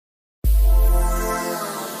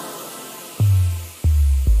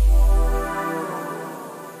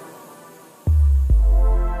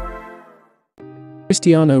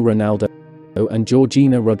Cristiano Ronaldo and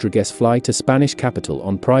Georgina Rodríguez fly to Spanish capital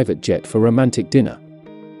on private jet for romantic dinner.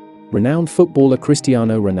 Renowned footballer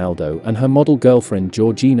Cristiano Ronaldo and her model girlfriend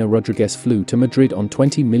Georgina Rodríguez flew to Madrid on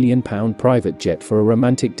 £20 million private jet for a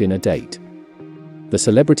romantic dinner date. The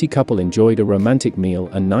celebrity couple enjoyed a romantic meal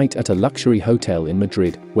and night at a luxury hotel in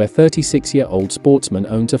Madrid, where 36-year-old sportsman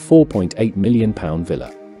owns a £4.8 million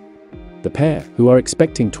villa. The pair, who are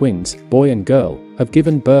expecting twins, boy and girl, have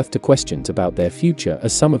given birth to questions about their future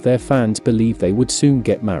as some of their fans believe they would soon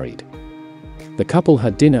get married. The couple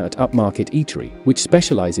had dinner at Upmarket Eatery, which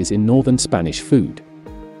specialises in northern Spanish food.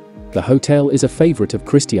 The hotel is a favourite of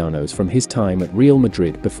Cristiano's from his time at Real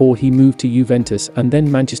Madrid before he moved to Juventus and then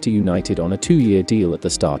Manchester United on a 2-year deal at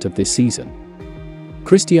the start of this season.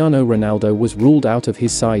 Cristiano Ronaldo was ruled out of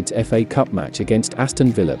his side's FA Cup match against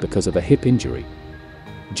Aston Villa because of a hip injury.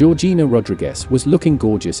 Georgina Rodríguez was looking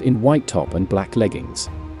gorgeous in white top and black leggings.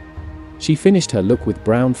 She finished her look with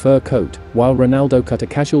brown fur coat, while Ronaldo cut a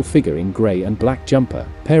casual figure in grey and black jumper,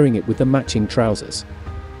 pairing it with the matching trousers.